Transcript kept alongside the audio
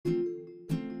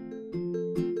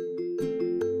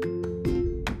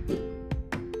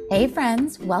Hey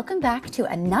friends, welcome back to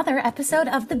another episode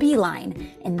of The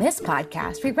Beeline. In this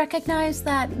podcast, we recognize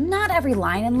that not every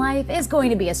line in life is going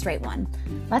to be a straight one.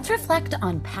 Let's reflect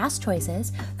on past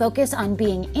choices, focus on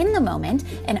being in the moment,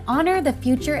 and honor the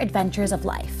future adventures of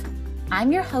life.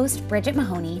 I'm your host, Bridget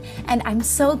Mahoney, and I'm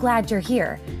so glad you're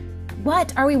here.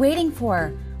 What are we waiting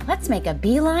for? Let's make a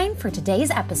beeline for today's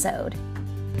episode.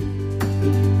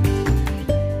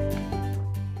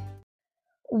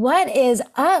 What is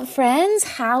up, friends?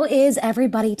 How is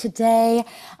everybody today?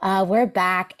 We're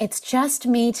back. It's just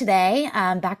me today.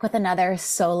 Back with another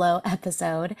solo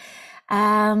episode.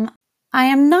 I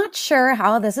am not sure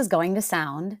how this is going to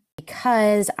sound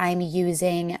because I'm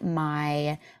using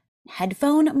my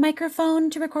headphone microphone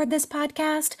to record this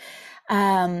podcast.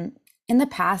 In the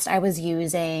past, I was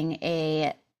using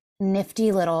a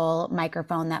nifty little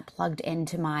microphone that plugged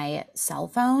into my cell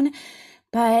phone.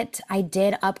 But I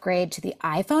did upgrade to the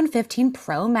iPhone 15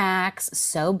 Pro Max,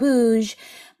 so bougie,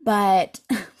 but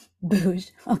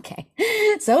bougie, okay,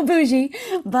 so bougie,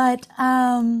 but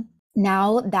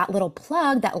now that little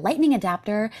plug, that lightning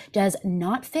adapter does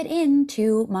not fit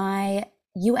into my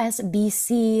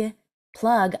USB-C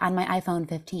plug on my iPhone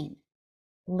 15.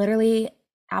 Literally,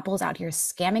 Apple's out here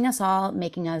scamming us all,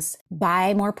 making us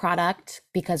buy more product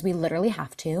because we literally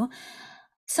have to.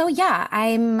 So yeah,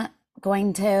 I'm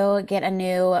going to get a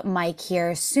new mic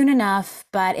here soon enough,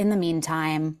 but in the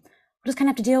meantime, we'll just kind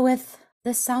of have to deal with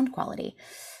this sound quality.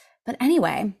 But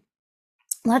anyway,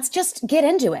 let's just get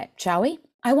into it, shall we?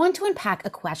 I want to unpack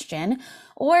a question,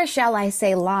 or shall I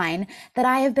say line, that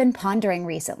I have been pondering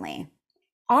recently.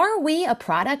 Are we a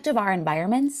product of our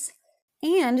environments?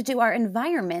 And do our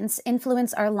environments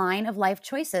influence our line of life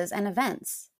choices and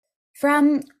events?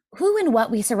 From who and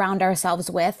what we surround ourselves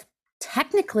with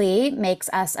technically makes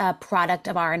us a product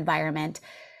of our environment.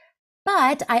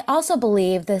 But I also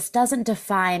believe this doesn't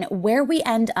define where we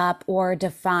end up or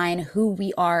define who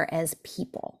we are as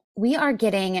people. We are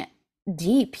getting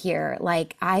deep here.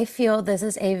 I feel this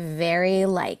is a very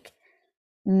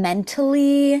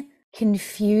mentally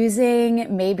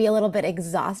confusing, maybe a little bit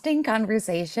exhausting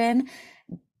conversation.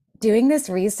 Doing this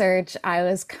research, I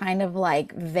was kind of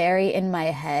very in my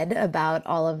head about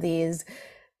all of these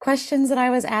questions that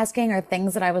I was asking or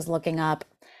things that I was looking up.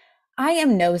 I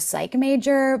am no psych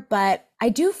major, but I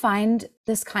do find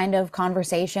this kind of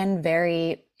conversation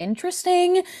very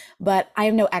interesting, but I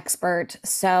am no expert,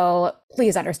 so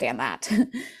please understand that.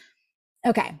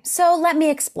 Okay, so let me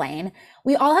explain.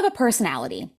 We all have a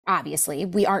personality, obviously.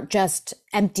 We aren't just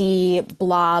empty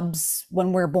blobs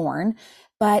when we're born,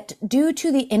 but due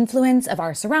to the influence of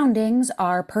our surroundings,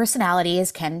 our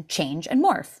personalities can change and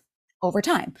morph over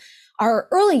time. Our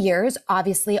early years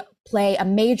obviously play a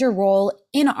major role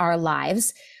in our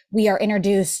lives. We are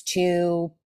introduced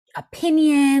to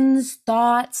opinions,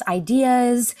 thoughts,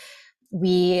 ideas.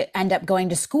 We end up going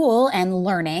to school and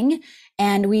learning,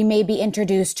 and we may be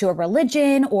introduced to a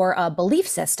religion or a belief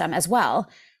system as well.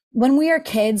 When we are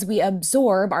kids, we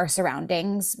absorb our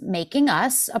surroundings, making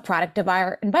us a product of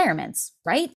our environments,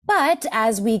 right? But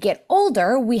as we get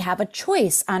older, we have a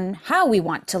choice on how we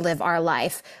want to live our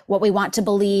life, what we want to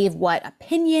believe, what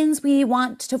opinions we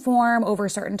want to form over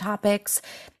certain topics,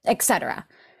 etc.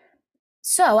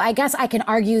 So I guess I can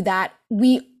argue that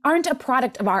we aren't a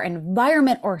product of our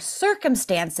environment or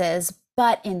circumstances,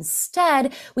 but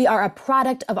instead we are a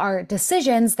product of our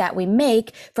decisions that we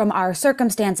make from our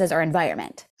circumstances or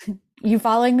environment. You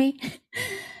following me?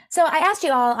 So I asked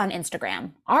you all on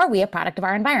Instagram, are we a product of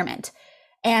our environment?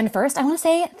 And first I want to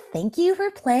say thank you for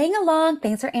playing along.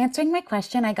 Thanks for answering my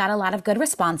question. I got a lot of good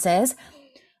responses.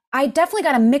 I definitely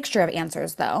got a mixture of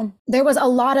answers though. There was a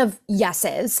lot of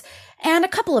yeses and a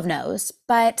couple of no's,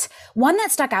 but one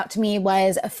that stuck out to me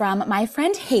was from my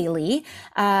friend Haley.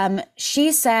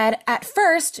 She said, at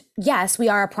first, yes, we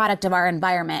are a product of our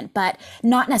environment, but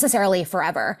not necessarily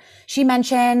forever. She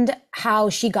mentioned how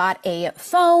she got a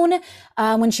phone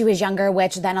when she was younger,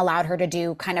 which then allowed her to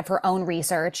do kind of her own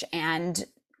research and,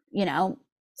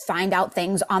 find out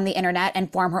things on the internet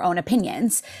and form her own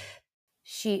opinions.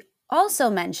 She also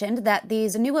mentioned that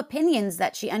these new opinions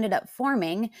that she ended up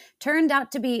forming turned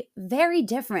out to be very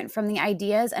different from the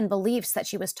ideas and beliefs that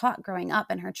she was taught growing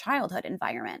up in her childhood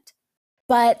environment.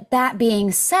 But that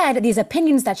being said, these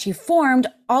opinions that she formed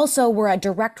also were a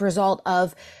direct result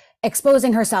of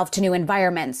exposing herself to new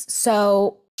environments.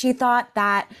 So she thought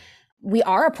that we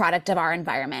are a product of our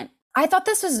environment. I thought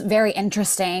this was very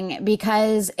interesting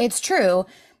because it's true.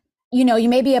 You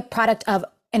may be a product of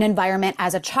an environment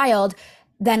as a child.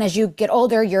 Then as you get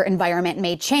older, your environment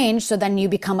may change. So then you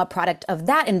become a product of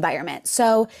that environment.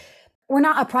 So we're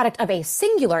not a product of a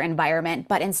singular environment,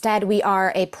 but instead we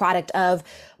are a product of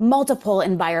multiple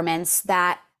environments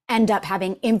that end up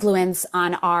having influence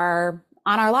on our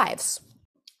lives.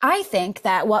 I think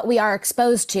that what we are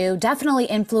exposed to definitely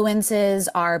influences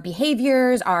our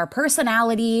behaviors, our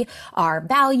personality, our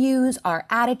values, our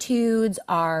attitudes,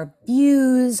 our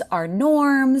views, our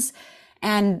norms,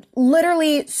 and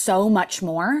literally so much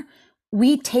more.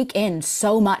 We take in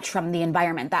so much from the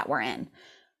environment that we're in.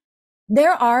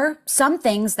 There are some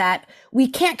things that we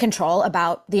can't control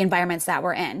about the environments that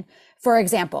we're in. For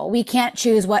example, we can't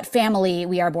choose what family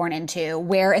we are born into,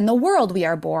 where in the world we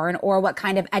are born, or what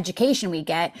kind of education we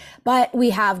get, but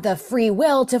we have the free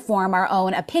will to form our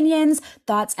own opinions,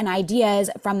 thoughts, and ideas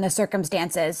from the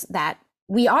circumstances that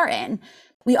we are in.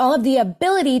 We all have the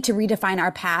ability to redefine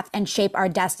our path and shape our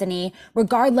destiny,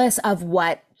 regardless of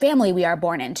what family we are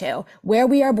born into, where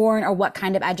we are born, or what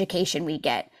kind of education we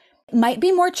get. It might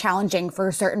be more challenging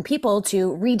for certain people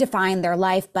to redefine their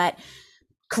life, but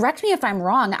correct me if I'm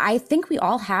wrong, I think we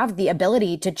all have the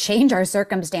ability to change our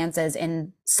circumstances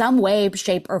in some way,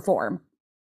 shape, or form.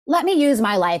 Let me use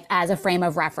my life as a frame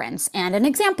of reference and an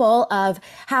example of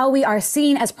how we are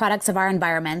seen as products of our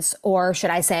environments, or should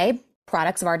I say,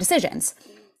 products of our decisions.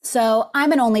 So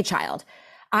I'm an only child.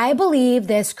 I believe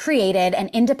this created an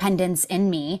independence in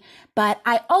me, but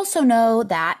I also know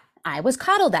that I was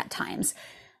coddled at times.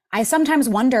 I sometimes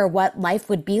wonder what life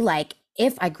would be like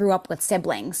if I grew up with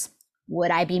siblings. Would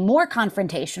I be more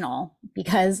confrontational?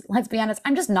 Because let's be honest,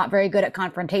 I'm just not very good at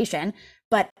confrontation.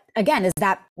 But again, is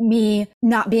that me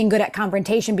not being good at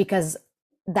confrontation because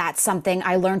that's something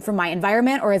I learned from my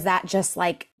environment? Or is that just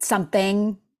like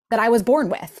something that I was born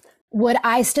with? Would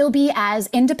I still be as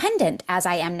independent as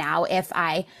I am now if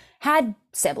I had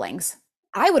siblings?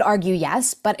 I would argue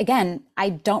yes, but again, I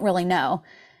don't really know.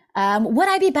 Would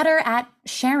I be better at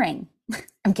sharing?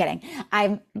 I'm kidding.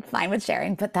 I'm fine with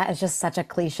sharing, but that is just such a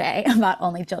cliche about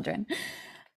only children.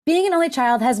 Being an only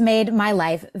child has made my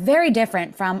life very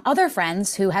different from other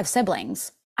friends who have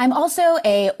siblings. I'm also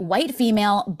a white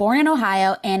female born in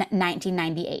Ohio in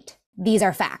 1998. These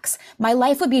are facts. My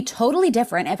life would be totally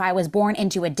different if I was born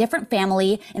into a different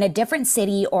family, in a different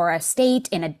city or a state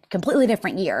in a completely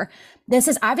different year. This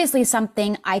is obviously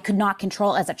something I could not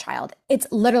control as a child. It's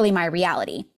literally my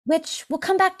reality, which we'll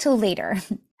come back to later.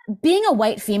 Being a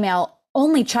white female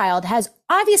only child has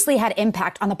obviously had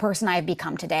impact on the person I've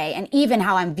become today and even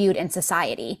how I'm viewed in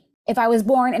society. If I was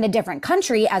born in a different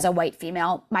country as a white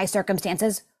female, my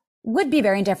circumstances would be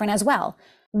very different as well.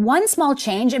 One small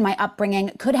change in my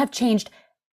upbringing could have changed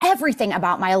everything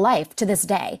about my life to this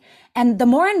day. And the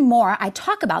more and more I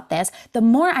talk about this, the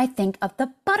more I think of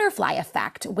the butterfly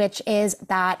effect, which is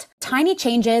that tiny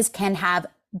changes can have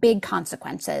big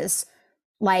consequences.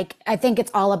 Like, I think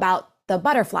it's all about the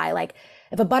butterfly. Like,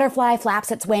 if a butterfly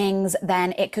flaps its wings,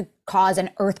 then it could cause an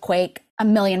earthquake a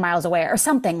million miles away or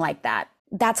something like that.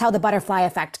 That's how the butterfly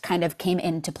effect kind of came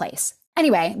into place.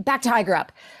 Anyway, back to how I grew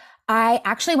up. I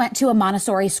actually went to a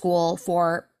Montessori school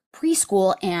for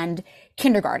preschool and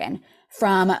kindergarten.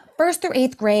 From 1st through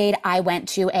 8th grade, I went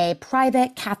to a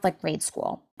private Catholic grade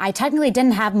school. I technically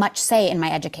didn't have much say in my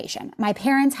education. My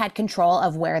parents had control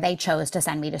of where they chose to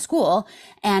send me to school,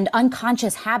 and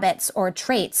unconscious habits or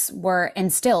traits were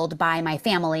instilled by my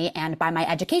family and by my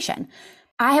education.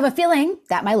 I have a feeling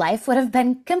that my life would have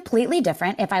been completely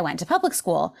different if I went to public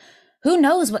school. Who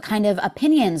knows what kind of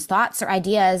opinions, thoughts, or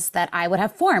ideas that I would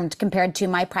have formed compared to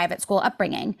my private school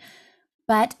upbringing.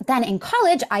 But then in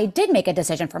college, I did make a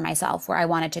decision for myself where I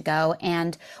wanted to go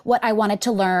and what I wanted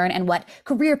to learn and what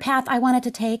career path I wanted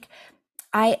to take.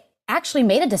 I actually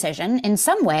made a decision in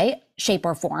some way, shape,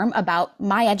 or form about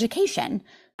my education.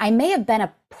 I may have been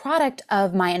a product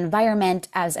of my environment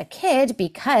as a kid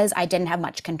because I didn't have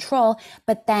much control,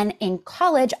 but then in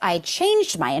college, I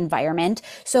changed my environment.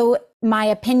 So my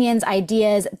opinions,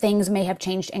 ideas, things may have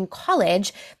changed in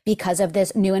college because of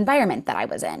this new environment that I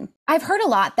was in. I've heard a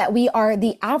lot that we are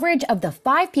the average of the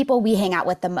 5 people we hang out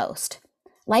with the most.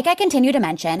 Like I continue to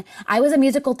mention, I was a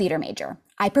musical theater major.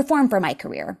 I performed for my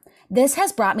career. This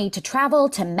has brought me to travel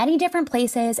to many different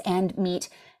places and meet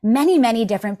many, many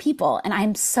different people. And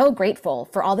I'm so grateful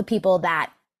for all the people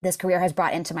that this career has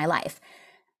brought into my life.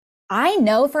 I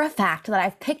know for a fact that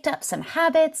I've picked up some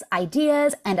habits,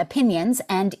 ideas, and opinions,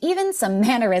 and even some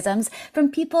mannerisms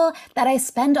from people that I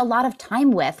spend a lot of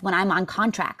time with when I'm on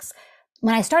contracts.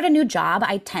 When I start a new job,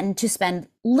 I tend to spend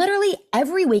literally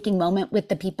every waking moment with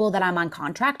the people that I'm on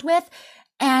contract with,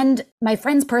 and my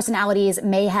friends' personalities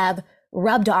may have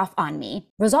rubbed off on me,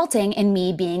 resulting in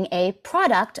me being a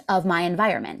product of my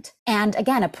environment. And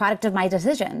again, a product of my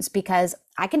decisions, because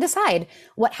I can decide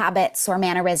what habits or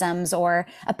mannerisms or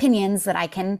opinions that I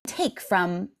can take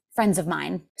from friends of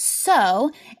mine.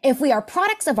 So if we are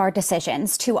products of our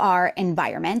decisions to our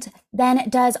environment, then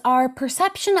does our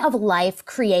perception of life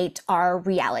create our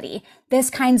reality? This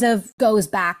kind of goes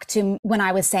back to when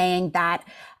I was saying that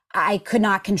I could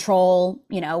not control,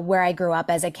 where I grew up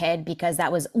as a kid because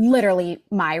that was literally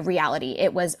my reality.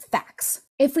 It was facts.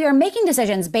 If we are making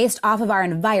decisions based off of our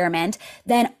environment,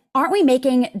 then aren't we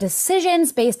making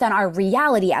decisions based on our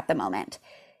reality at the moment?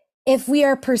 If we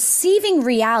are perceiving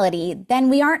reality, then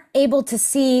we aren't able to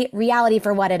see reality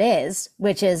for what it is,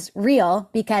 which is real,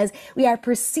 because we are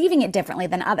perceiving it differently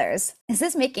than others. Is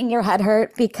this making your head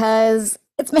hurt? Because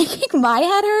it's making my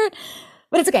head hurt.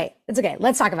 But it's okay. It's okay.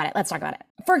 Let's talk about it.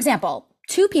 For example,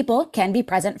 two people can be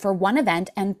present for one event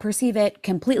and perceive it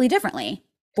completely differently,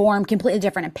 form completely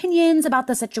different opinions about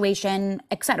the situation,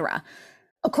 etc.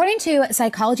 According to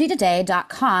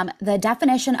psychologytoday.com, the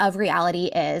definition of reality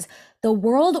is the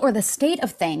world or the state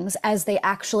of things as they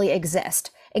actually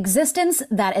exist. Existence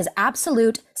that is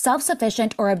absolute,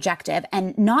 self-sufficient, or objective,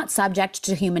 and not subject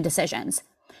to human decisions.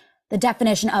 The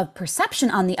definition of perception,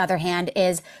 on the other hand,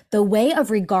 is the way of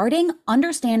regarding,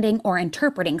 understanding, or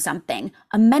interpreting something,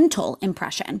 a mental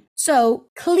impression. So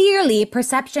clearly,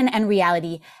 perception and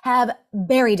reality have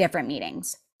very different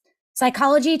meanings.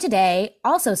 Psychology Today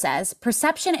also says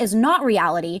perception is not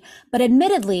reality, but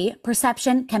admittedly,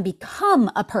 perception can become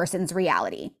a person's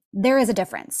reality. There is a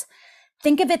difference.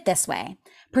 Think of it this way.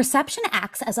 Perception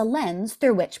acts as a lens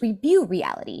through which we view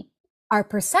reality. Our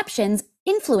perceptions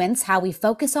influence how we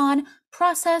focus on,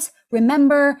 process,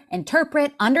 remember,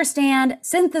 interpret, understand,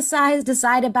 synthesize,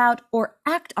 decide about, or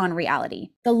act on reality.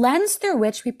 The lens through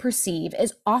which we perceive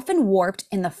is often warped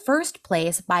in the first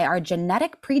place by our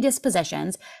genetic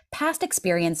predispositions, past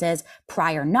experiences,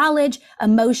 prior knowledge,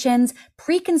 emotions,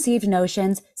 preconceived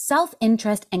notions,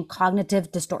 self-interest, and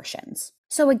cognitive distortions.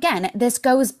 So again, this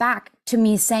goes back to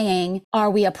me saying,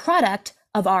 are we a product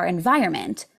of our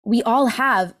environment? We all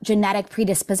have genetic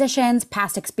predispositions,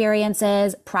 past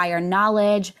experiences, prior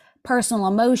knowledge, personal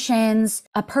emotions,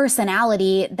 a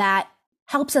personality that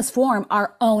helps us form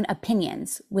our own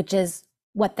opinions, which is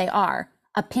what they are,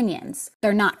 opinions.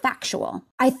 They're not factual.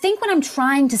 I think what I'm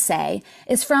trying to say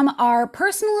is from our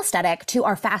personal aesthetic to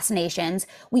our fascinations,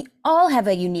 we all have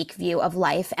a unique view of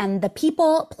life and the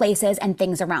people, places, and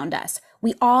things around us.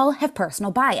 We all have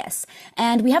personal bias,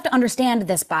 and we have to understand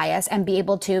this bias and be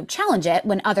able to challenge it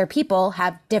when other people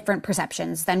have different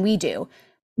perceptions than we do.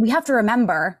 We have to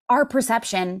remember our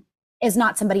perception is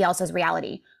not somebody else's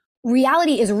reality.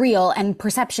 Reality is real and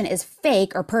perception is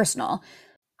fake or personal.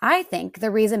 I think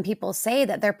the reason people say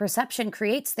that their perception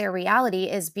creates their reality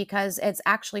is because it's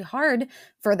actually hard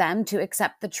for them to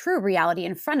accept the true reality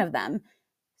in front of them.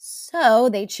 So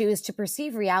they choose to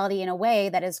perceive reality in a way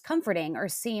that is comforting or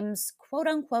seems quote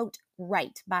unquote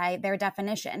right by their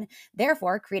definition,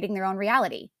 therefore creating their own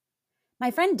reality. My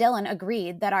friend Dylan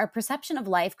agreed that our perception of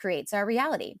life creates our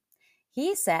reality.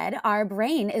 He said our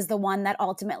brain is the one that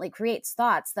ultimately creates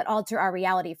thoughts that alter our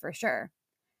reality for sure.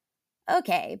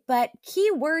 Okay, but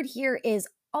key word here is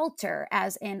alter,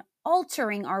 as in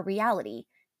altering our reality.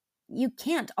 You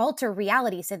can't alter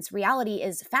reality since reality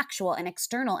is factual and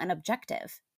external and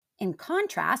objective. In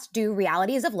contrast, do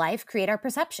realities of life create our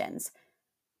perceptions?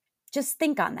 Just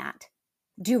think on that.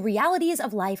 Do realities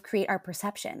of life create our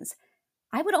perceptions?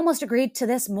 I would almost agree to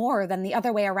this more than the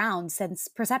other way around, since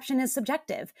perception is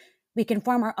subjective. We can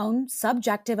form our own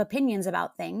subjective opinions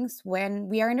about things when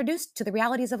we are introduced to the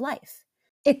realities of life.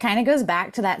 It kind of goes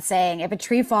back to that saying, if a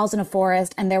tree falls in a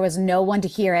forest and there was no one to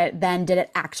hear it, then did it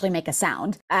actually make a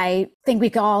sound? I think we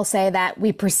could all say that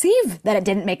we perceive that it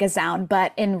didn't make a sound,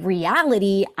 but in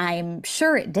reality, I'm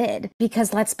sure it did.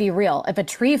 Because let's be real, if a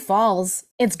tree falls,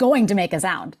 it's going to make a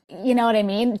sound. You know what I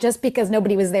mean? Just because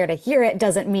nobody was there to hear it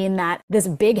doesn't mean that this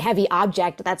big heavy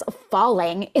object that's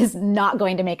falling is not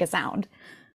going to make a sound.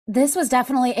 This was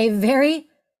definitely a very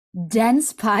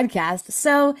dense podcast.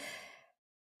 So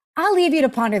I'll leave you to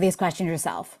ponder these questions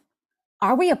yourself.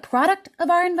 Are we a product of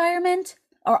our environment,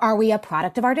 or are we a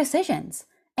product of our decisions?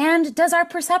 And does our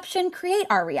perception create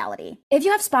our reality? If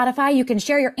you have Spotify, you can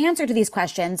share your answer to these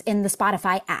questions in the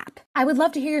Spotify app. I would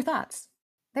love to hear your thoughts.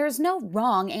 There's no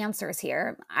wrong answers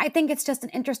here. I think it's just an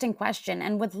interesting question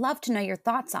and would love to know your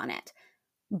thoughts on it.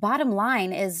 Bottom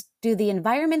line is, do the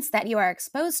environments that you are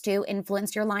exposed to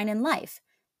influence your line in life?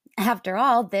 After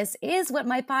all, this is what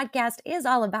my podcast is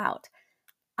all about.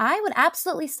 I would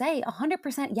absolutely say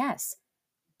 100% yes.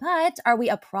 But are we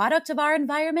a product of our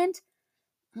environment?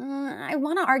 I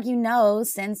want to argue no,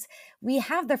 since we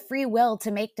have the free will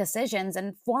to make decisions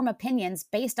and form opinions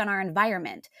based on our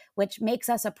environment, which makes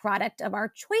us a product of our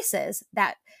choices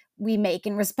that we make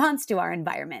in response to our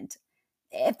environment,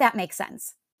 if that makes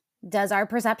sense. Does our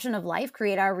perception of life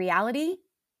create our reality?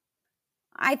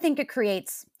 I think it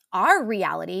creates our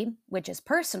reality, which is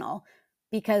personal,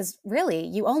 because really,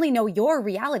 you only know your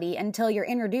reality until you're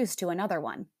introduced to another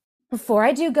one. Before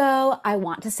I do go, I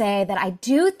want to say that I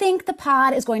do think the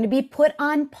pod is going to be put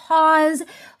on pause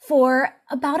for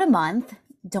about a month.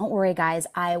 Don't worry, guys,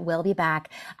 I will be back.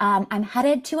 I'm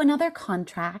headed to another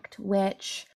contract,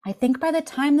 which I think by the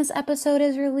time this episode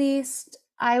is released,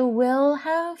 I will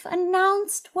have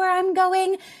announced where I'm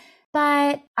going,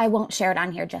 but I won't share it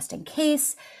on here just in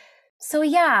case. So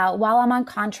yeah, while I'm on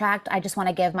contract, I just want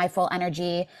to give my full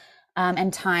energy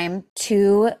and time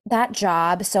to that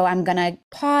job. So I'm going to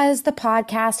pause the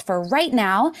podcast for right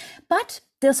now, but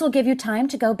this will give you time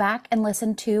to go back and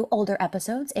listen to older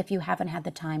episodes if you haven't had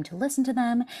the time to listen to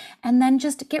them, and then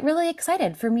just get really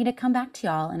excited for me to come back to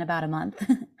y'all in about a month.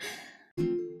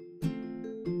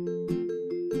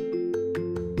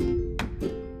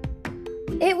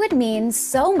 It would mean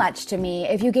so much to me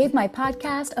if you gave my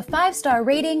podcast a 5-star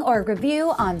rating or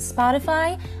review on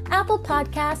Spotify, Apple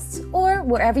Podcasts, or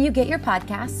wherever you get your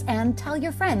podcasts, and tell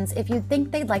your friends if you think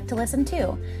they'd like to listen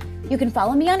too. You can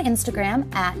follow me on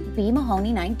Instagram at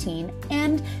bmahoney19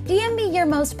 and DM me your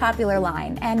most popular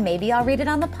line, and maybe I'll read it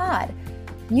on the pod.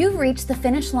 You've reached the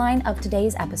finish line of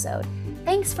today's episode.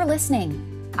 Thanks for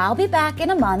listening. I'll be back in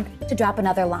a month to drop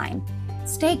another line.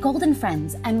 Stay golden,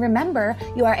 friends, and remember,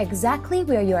 you are exactly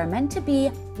where you are meant to be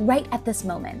right at this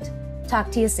moment.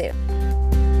 Talk to you soon.